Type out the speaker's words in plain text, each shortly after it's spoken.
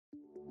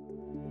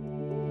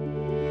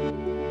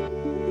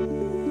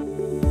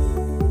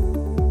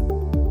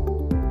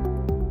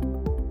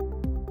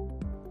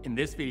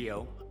this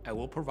video, I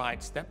will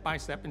provide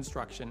step-by-step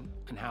instruction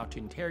on how to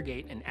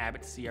interrogate an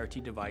Abbott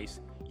CRT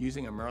device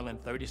using a Merlin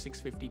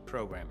 3650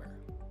 programmer.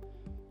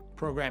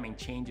 Programming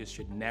changes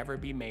should never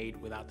be made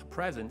without the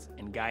presence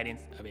and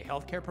guidance of a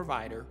healthcare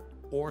provider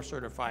or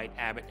certified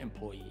Abbott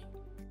employee.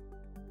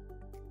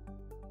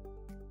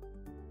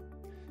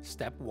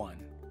 Step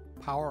 1.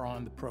 Power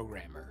on the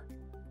programmer.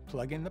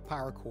 Plug in the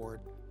power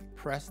cord.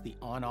 Press the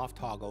on-off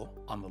toggle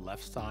on the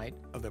left side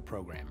of the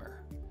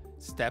programmer.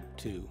 Step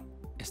 2.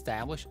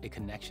 Establish a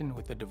connection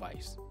with the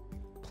device.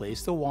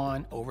 Place the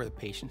wand over the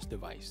patient's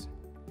device.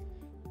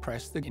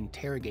 Press the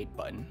Interrogate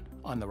button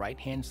on the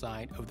right-hand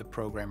side of the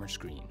programmer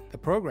screen. The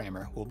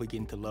programmer will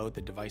begin to load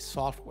the device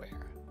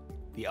software.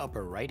 The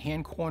upper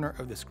right-hand corner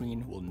of the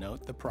screen will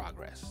note the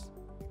progress.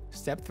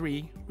 Step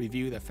 3.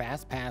 Review the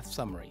FASTPATH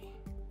summary.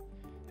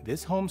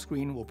 This home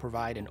screen will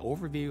provide an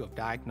overview of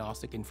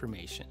diagnostic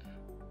information.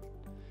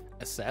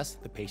 Assess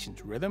the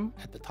patient's rhythm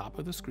at the top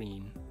of the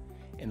screen.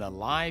 In the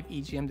live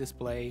EGM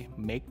display,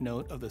 make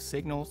note of the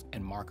signals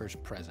and markers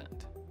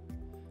present.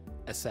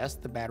 Assess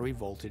the battery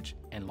voltage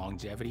and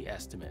longevity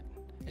estimate,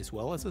 as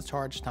well as the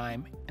charge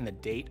time and the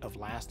date of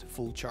last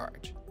full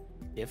charge,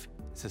 if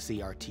it's a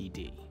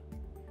CRTD.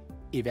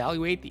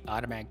 Evaluate the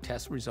automatic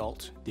test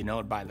results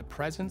denoted by the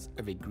presence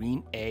of a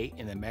green A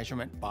in the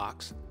measurement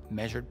box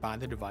measured by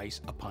the device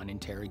upon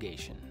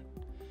interrogation.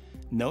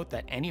 Note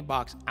that any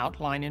box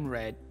outlined in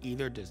red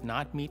either does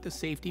not meet the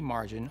safety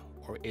margin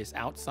or is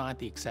outside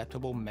the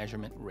acceptable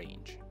measurement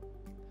range.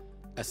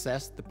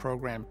 Assess the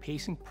program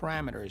pacing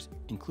parameters,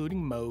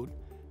 including mode,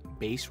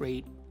 base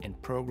rate,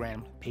 and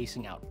program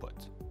pacing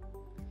outputs.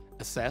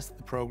 Assess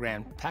the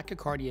program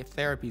tachycardia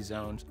therapy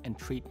zones and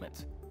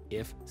treatments,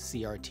 if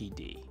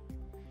CRTD.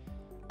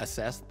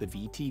 Assess the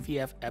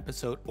VTVF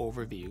episode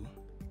overview,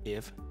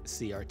 if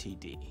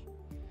CRTD.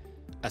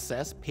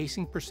 Assess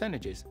pacing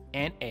percentages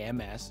and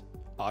AMS,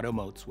 auto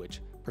mode switch,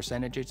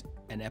 percentages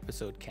and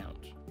episode count.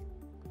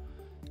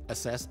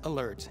 Assess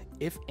alerts,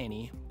 if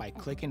any, by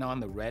clicking on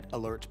the red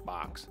alerts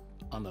box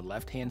on the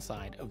left-hand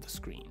side of the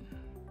screen.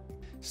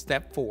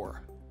 Step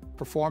 4.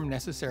 Perform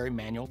necessary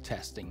manual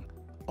testing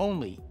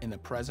only in the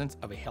presence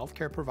of a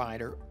healthcare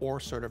provider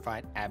or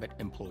certified Abbott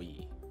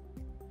employee.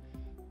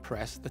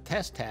 Press the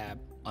Test tab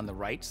on the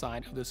right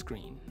side of the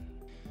screen.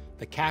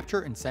 The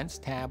Capture and Sense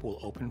tab will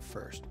open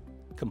first.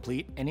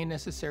 Complete any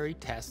necessary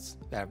tests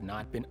that have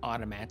not been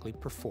automatically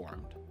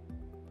performed.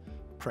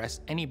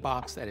 Press any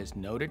box that is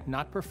noted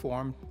not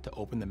performed to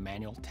open the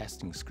manual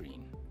testing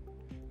screen.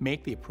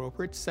 Make the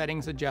appropriate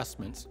settings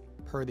adjustments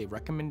per the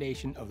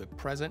recommendation of the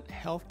present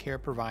healthcare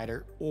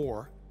provider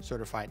or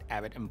certified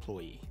Abbott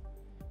employee.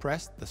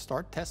 Press the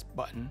Start Test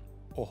button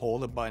or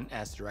hold the button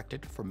as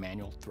directed for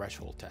manual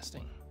threshold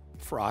testing.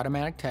 For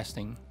automatic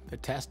testing, the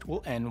test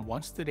will end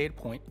once the data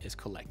point is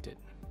collected.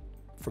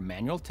 For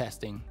manual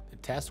testing, the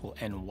test will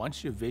end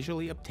once you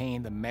visually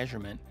obtain the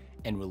measurement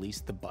and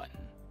release the button.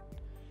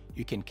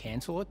 You can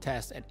cancel a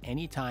test at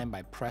any time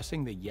by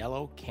pressing the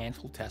yellow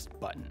Cancel Test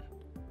button.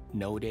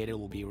 No data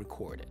will be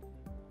recorded.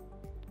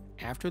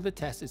 After the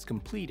test is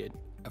completed,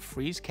 a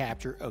freeze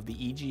capture of the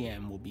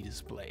EGM will be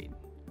displayed.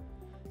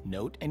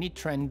 Note any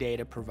trend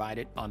data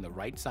provided on the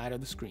right side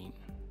of the screen.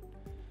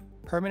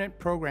 Permanent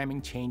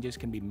programming changes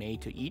can be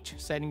made to each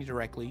setting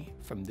directly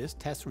from this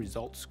test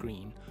results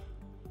screen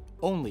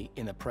only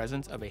in the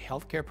presence of a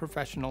healthcare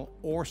professional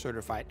or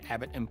certified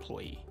Abbott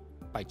employee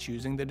by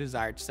choosing the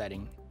desired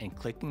setting and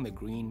clicking the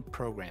green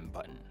Program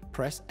button.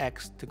 Press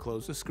X to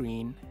close the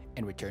screen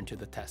and return to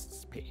the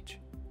tests page.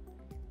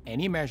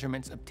 Any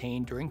measurements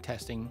obtained during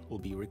testing will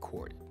be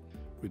recorded.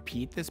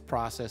 Repeat this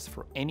process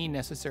for any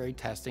necessary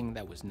testing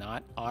that was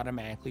not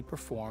automatically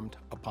performed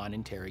upon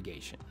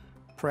interrogation.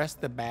 Press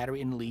the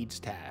Battery and Leads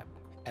tab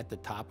at the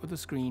top of the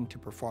screen to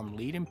perform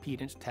lead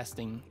impedance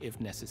testing if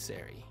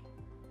necessary.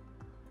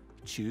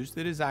 Choose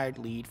the desired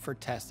lead for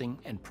testing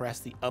and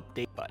press the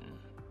Update button.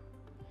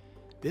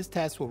 This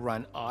test will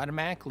run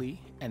automatically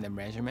and the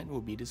measurement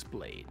will be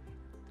displayed.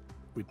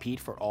 Repeat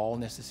for all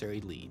necessary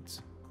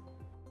leads.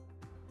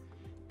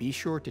 Be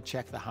sure to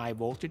check the high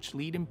voltage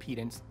lead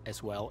impedance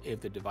as well if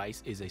the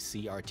device is a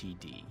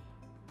CRTD.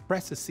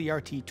 Press the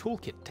CRT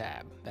Toolkit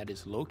tab that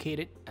is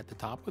located at the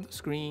top of the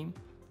screen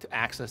to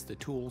access the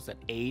tools that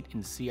aid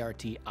in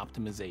CRT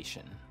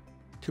optimization.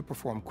 To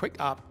perform Quick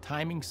Opt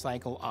timing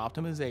cycle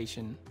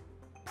optimization,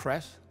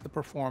 press the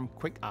Perform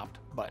Quick Opt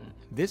button.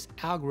 This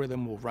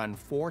algorithm will run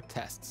 4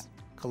 tests,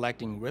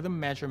 collecting rhythm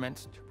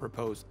measurements to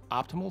propose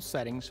optimal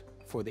settings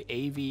for the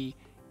AV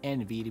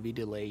and VDV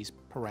delays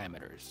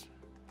parameters.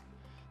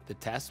 The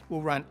test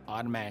will run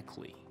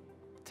automatically,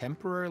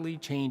 temporarily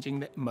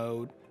changing the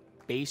mode,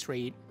 base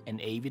rate,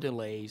 and AV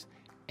delays,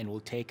 and will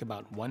take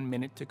about 1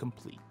 minute to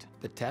complete.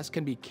 The test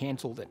can be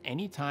canceled at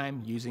any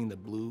time using the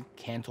blue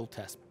Cancel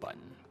Test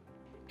button.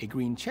 A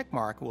green check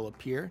mark will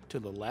appear to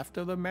the left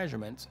of the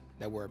measurements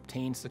that were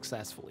obtained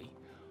successfully,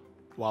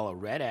 while a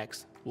red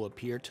X will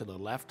appear to the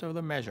left of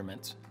the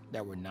measurements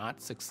that were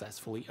not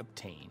successfully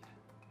obtained.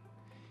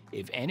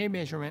 If any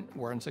measurement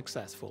were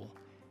unsuccessful,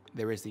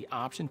 there is the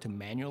option to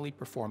manually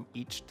perform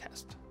each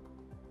test.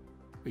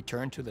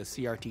 return to the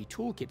CRT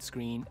Toolkit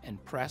screen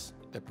and press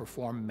the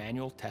Perform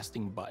Manual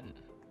Testing button.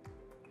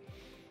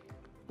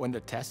 When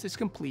the test is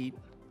complete,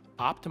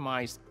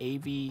 optimized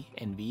AV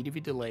and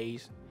VDV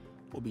delays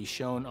will be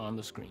shown on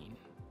the screen.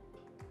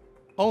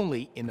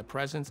 Only in the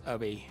presence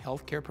of a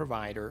healthcare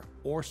provider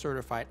or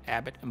certified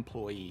Abbott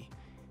employee,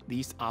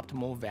 these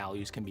optimal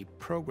values can be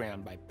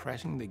programmed by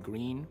pressing the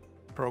green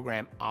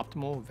Program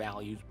Optimal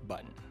Values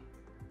button.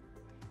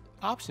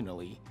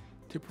 Optionally,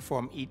 to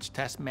perform each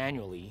test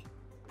manually,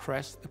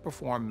 press the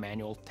Perform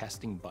Manual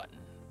Testing button.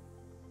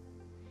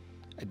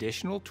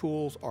 Additional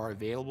tools are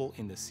available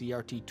in the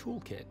CRT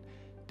Toolkit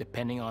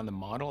depending on the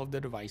model of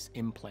the device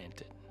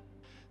implanted.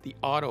 The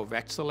Auto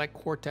VecSelect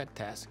Quartet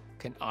test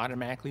can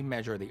automatically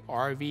measure the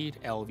RV to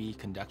LV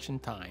conduction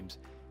times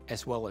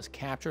as well as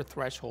capture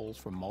thresholds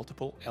for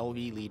multiple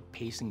LV lead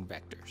pacing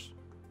vectors.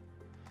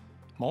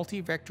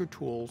 Multi-vector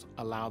tools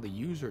allow the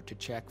user to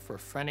check for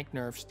phrenic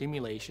nerve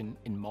stimulation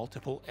in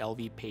multiple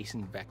LV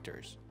pacing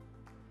vectors.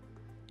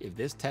 If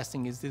this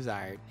testing is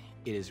desired,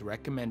 it is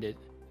recommended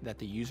that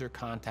the user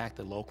contact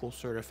the local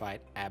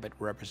certified Abbott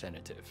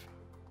representative.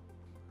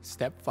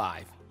 Step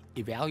 5.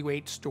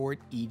 Evaluate stored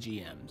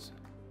EGMs.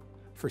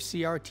 For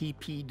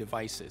CRT-P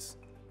devices,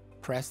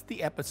 press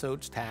the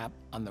Episodes tab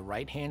on the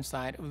right-hand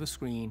side of the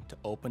screen to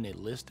open a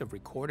list of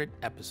recorded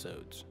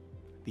episodes.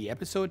 The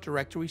episode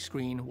directory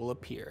screen will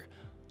appear,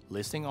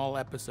 listing all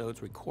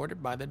episodes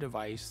recorded by the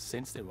device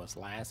since it was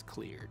last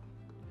cleared.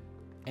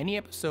 Any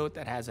episode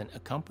that has an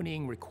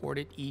accompanying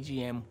recorded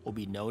EGM will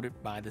be noted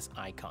by this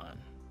icon.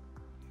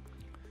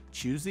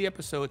 Choose the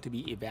episode to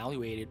be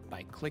evaluated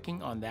by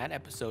clicking on that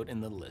episode in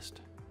the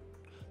list.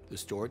 The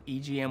stored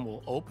EGM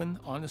will open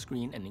on the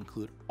screen and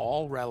include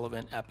all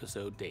relevant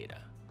episode data: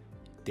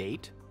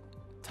 date,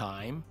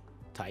 time,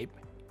 type,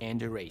 and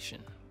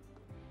duration.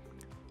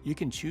 You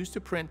can choose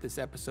to print this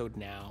episode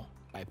now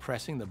by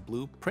pressing the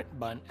blue Print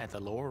button at the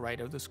lower right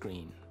of the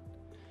screen.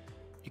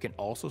 You can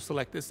also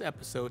select this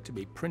episode to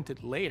be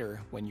printed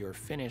later when you're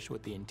finished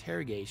with the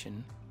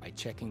interrogation by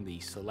checking the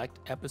Select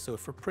Episode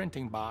for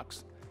Printing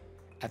box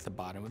at the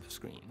bottom of the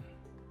screen.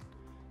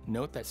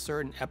 Note that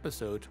certain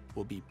episodes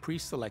will be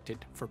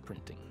pre-selected for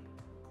printing.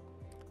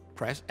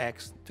 Press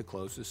X to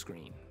close the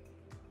screen.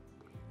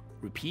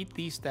 Repeat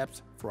these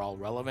steps for all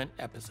relevant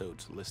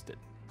episodes listed.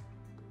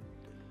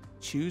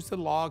 Choose the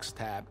Logs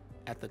tab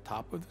at the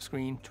top of the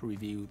screen to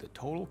review the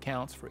total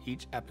counts for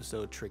each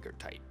episode trigger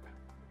type.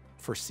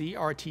 For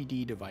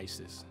CRT-D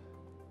devices,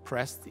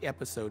 press the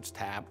Episodes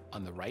tab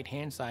on the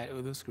right-hand side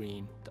of the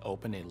screen to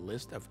open a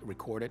list of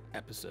recorded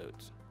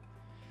episodes.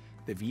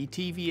 The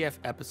VT-VF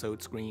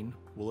episode screen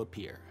will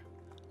appear,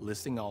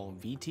 listing all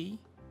VT,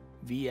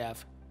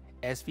 VF,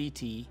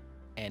 SVT,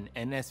 and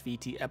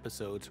NSVT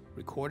episodes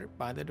recorded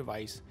by the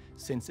device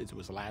since it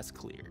was last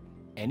cleared.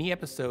 Any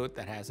episode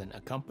that has an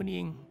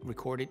accompanying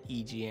recorded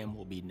EGM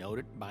will be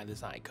noted by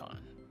this icon.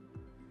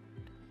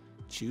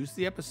 Choose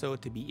the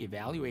episode to be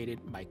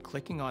evaluated by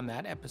clicking on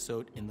that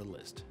episode in the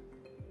list.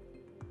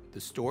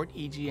 The stored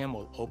EGM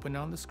will open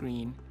on the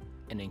screen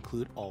and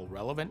include all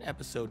relevant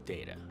episode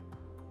data: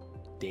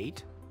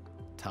 date,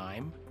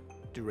 time,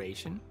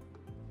 duration,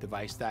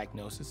 device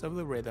diagnosis of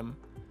the rhythm,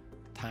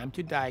 time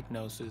to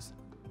diagnosis,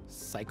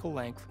 cycle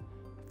length,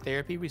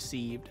 therapy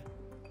received,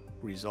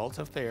 results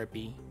of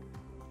therapy,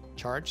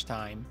 charge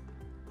time,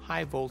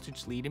 high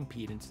voltage lead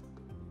impedance,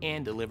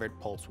 and delivered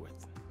pulse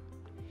width.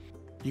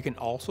 You can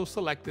also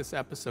select this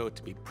episode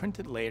to be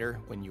printed later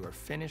when you are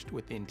finished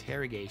with the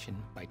interrogation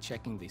by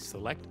checking the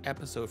Select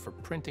Episode for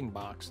Printing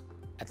box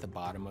at the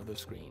bottom of the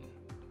screen.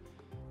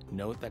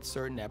 Note that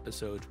certain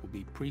episodes will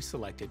be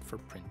pre-selected for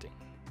printing.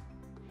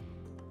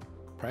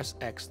 Press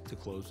X to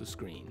close the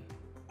screen.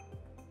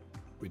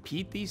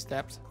 Repeat these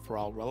steps for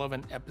all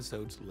relevant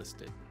episodes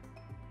listed.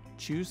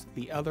 Choose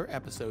the Other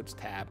Episodes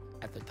tab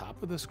at the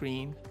top of the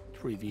screen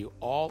to review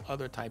all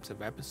other types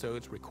of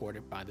episodes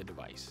recorded by the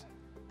device.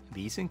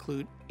 These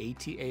include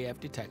ATAF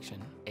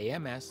detection,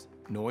 AMS,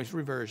 noise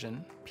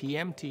reversion,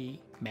 PMT,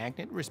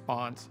 magnet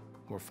response,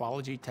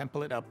 morphology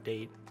template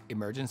update,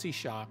 emergency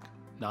shock,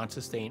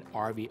 non-sustained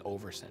RV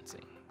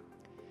oversensing.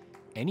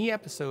 Any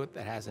episode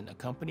that has an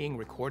accompanying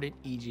recorded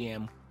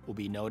EGM will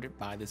be noted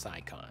by this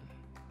icon.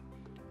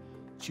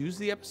 Choose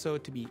the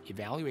episode to be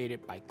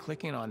evaluated by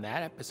clicking on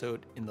that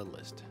episode in the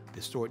list.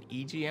 The stored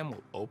EGM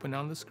will open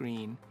on the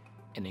screen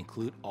and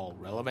include all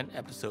relevant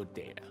episode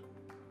data: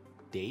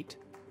 date,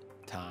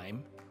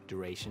 time,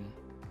 duration,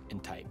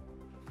 and type.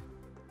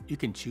 You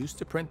can choose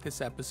to print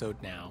this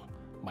episode now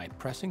by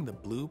pressing the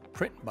blue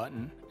Print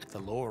button at the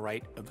lower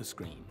right of the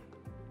screen.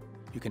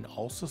 You can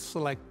also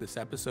select this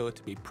episode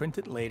to be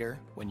printed later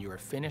when you are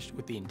finished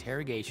with the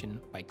interrogation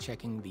by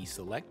checking the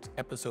Select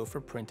Episode for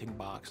Printing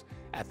box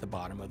at the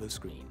bottom of the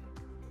screen.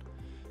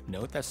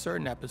 Note that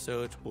certain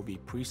episodes will be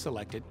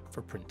pre-selected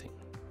for printing.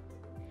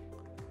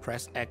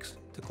 Press X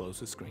to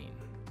close the screen.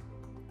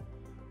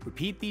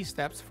 Repeat these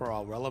steps for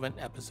all relevant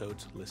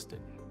episodes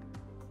listed.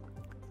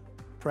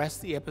 Press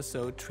the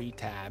Episode Tree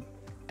tab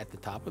at the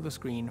top of the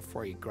screen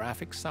for a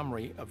graphic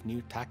summary of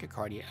new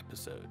tachycardia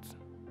episodes.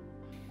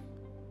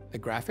 The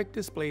graphic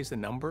displays the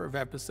number of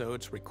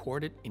episodes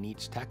recorded in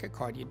each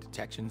tachycardia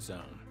detection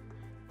zone,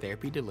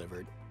 therapy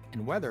delivered,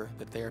 and whether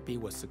the therapy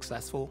was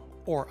successful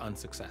or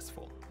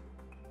unsuccessful.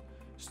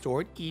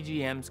 Stored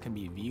EGMs can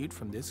be viewed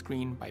from this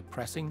screen by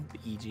pressing the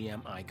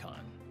EGM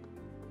icon.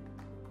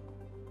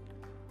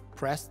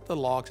 Press the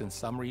Logs and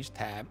Summaries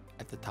tab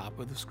at the top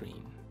of the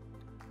screen.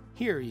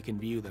 Here you can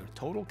view the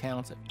total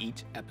counts of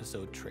each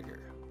episode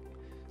trigger.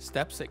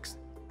 Step 6.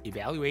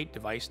 Evaluate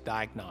device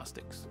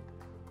diagnostics.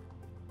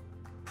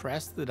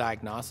 Press the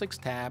Diagnostics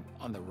tab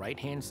on the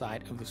right-hand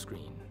side of the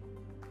screen.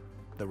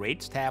 The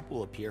Rates tab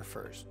will appear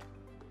first.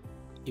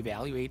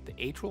 Evaluate the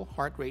atrial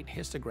heart rate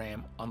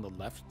histogram on the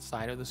left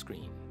side of the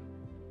screen.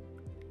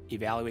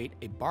 Evaluate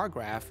a bar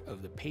graph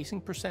of the pacing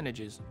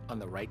percentages on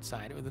the right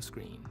side of the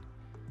screen.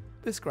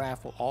 This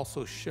graph will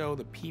also show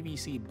the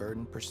PVC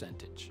burden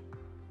percentage.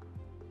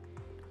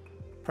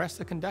 Press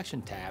the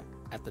Conduction tab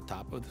at the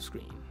top of the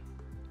screen.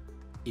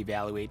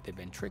 Evaluate the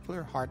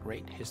ventricular heart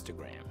rate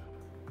histogram.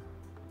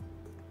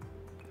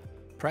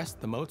 Press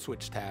the Mode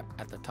Switch tab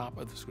at the top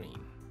of the screen.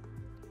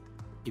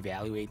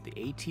 Evaluate the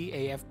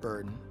ATAF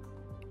burden,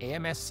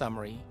 AMS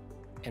summary,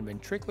 and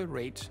ventricular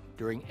rates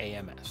during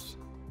AMS.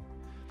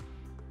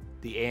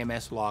 The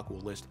AMS log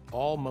will list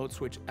all Mode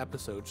Switch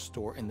episodes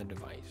stored in the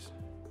device.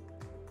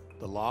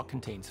 The log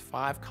contains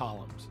 5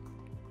 columns: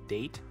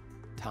 date,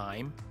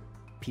 time,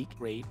 peak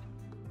rate,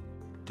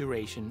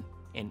 duration,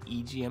 and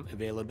EGM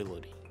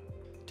availability.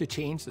 To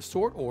change the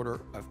sort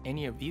order of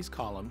any of these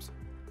columns,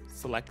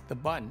 select the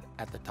button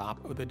at the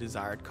top of the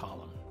desired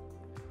column.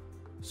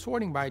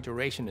 Sorting by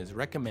duration is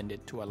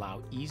recommended to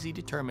allow easy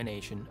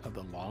determination of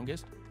the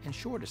longest and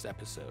shortest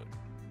episode.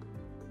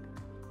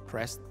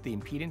 Press the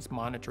Impedance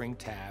Monitoring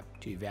tab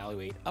to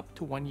evaluate up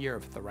to 1 year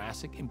of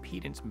thoracic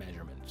impedance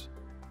measurements.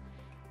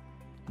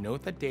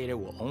 Note that data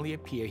will only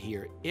appear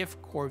here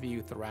if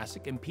CoreView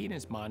Thoracic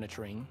Impedance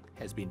Monitoring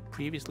has been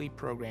previously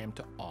programmed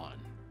to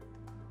on.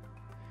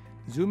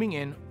 Zooming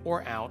in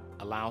or out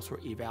allows for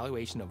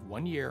evaluation of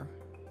 1 year,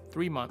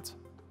 3 months,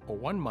 or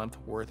 1 month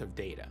worth of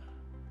data.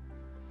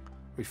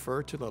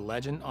 Refer to the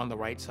legend on the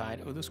right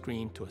side of the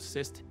screen to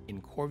assist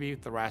in CoreView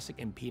Thoracic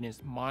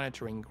Impedance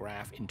Monitoring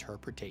graph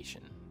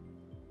interpretation.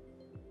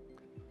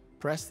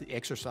 Press the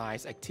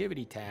Exercise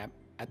Activity tab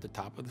at the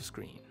top of the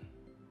screen.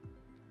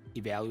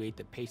 Evaluate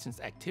the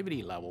patient's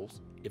activity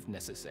levels if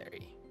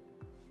necessary.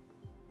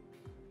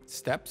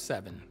 Step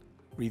 7.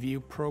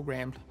 Review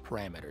programmed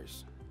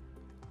parameters.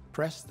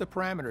 Press the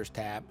Parameters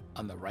tab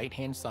on the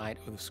right-hand side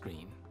of the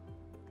screen.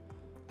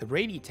 The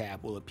Radii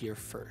tab will appear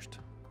first.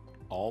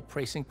 All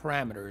pacing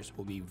parameters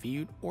will be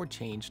viewed or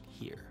changed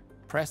here.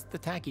 Press the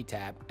Tachy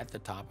tab at the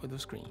top of the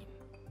screen.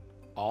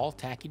 All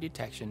tachy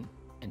detection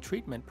and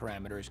treatment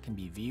parameters can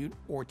be viewed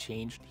or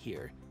changed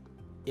here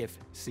if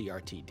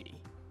CRTD.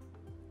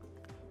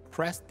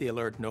 Press the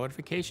Alert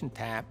Notification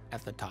tab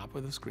at the top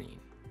of the screen.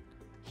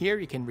 Here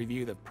you can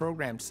review the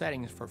program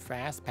settings for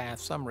FASTPATH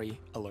summary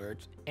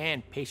alerts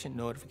and patient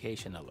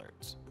notification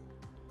alerts.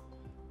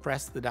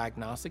 Press the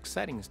Diagnostic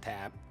Settings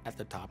tab at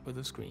the top of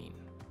the screen.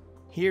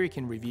 Here you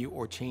can review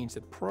or change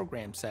the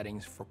program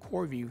settings for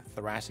CoreView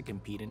Thoracic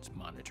Impedance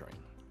Monitoring.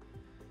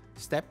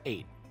 Step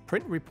 8.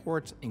 Print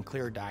reports and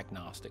clear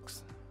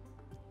diagnostics.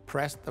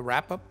 Press the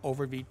Wrap-Up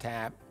Overview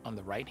tab on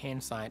the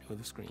right-hand side of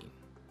the screen.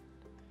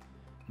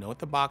 Note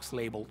the box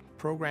labeled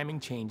Programming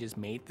Changes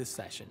Made this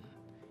session.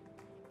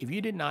 If you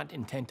did not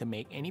intend to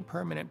make any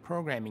permanent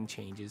programming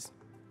changes,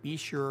 be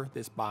sure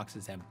this box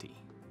is empty.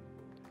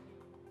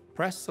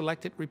 Press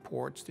Selected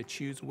Reports to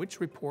choose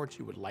which reports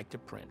you would like to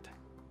print.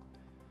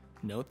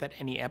 Note that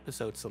any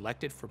episode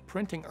selected for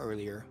printing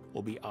earlier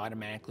will be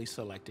automatically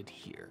selected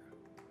here.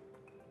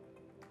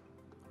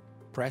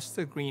 Press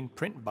the green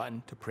Print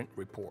button to print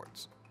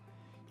reports.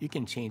 You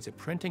can change the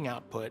printing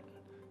output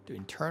to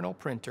Internal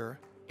Printer,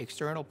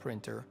 External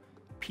Printer,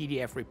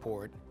 PDF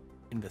Report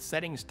in the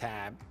Settings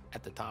tab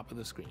at the top of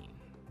the screen.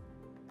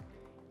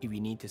 If you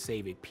need to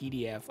save a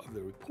PDF of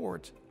the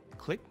report,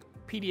 click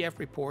PDF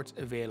Reports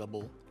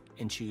Available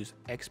and choose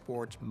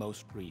Exports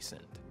Most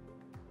Recent.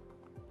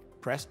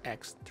 Press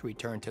X to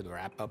return to the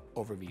Wrap-Up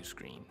Overview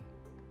screen.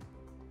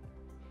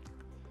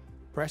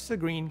 Press the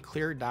green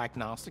Clear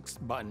Diagnostics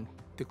button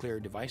to clear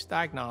device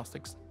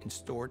diagnostics and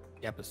stored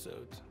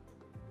episodes.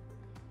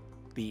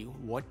 The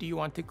What Do You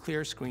Want to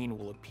Clear screen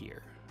will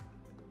appear.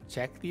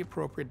 Check the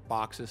appropriate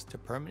boxes to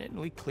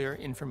permanently clear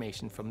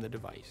information from the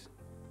device.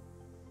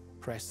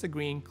 Press the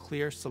green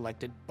Clear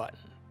Selected button.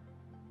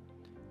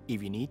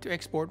 If you need to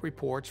export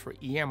reports for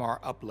EMR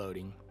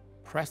uploading,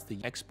 press the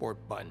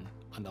Export button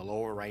on the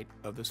lower right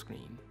of the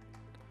screen.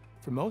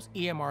 For most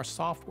EMR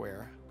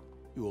software,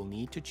 you will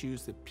need to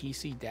choose the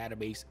PC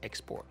Database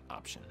Export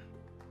option.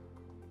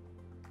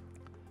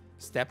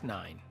 Step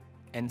 9.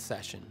 End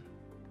Session.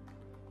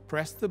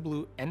 Press the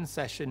blue End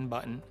Session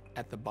button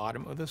at the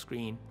bottom of the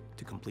screen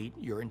to complete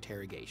your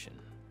interrogation.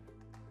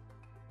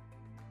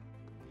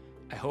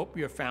 I hope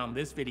you have found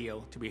this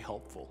video to be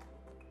helpful.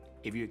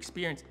 If you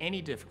experience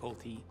any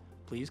difficulty,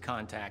 please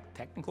contact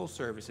Technical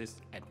Services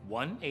at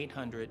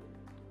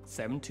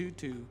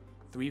 1-800-722-5700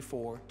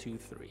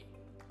 3423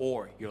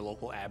 or your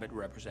local Abbott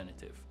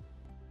representative.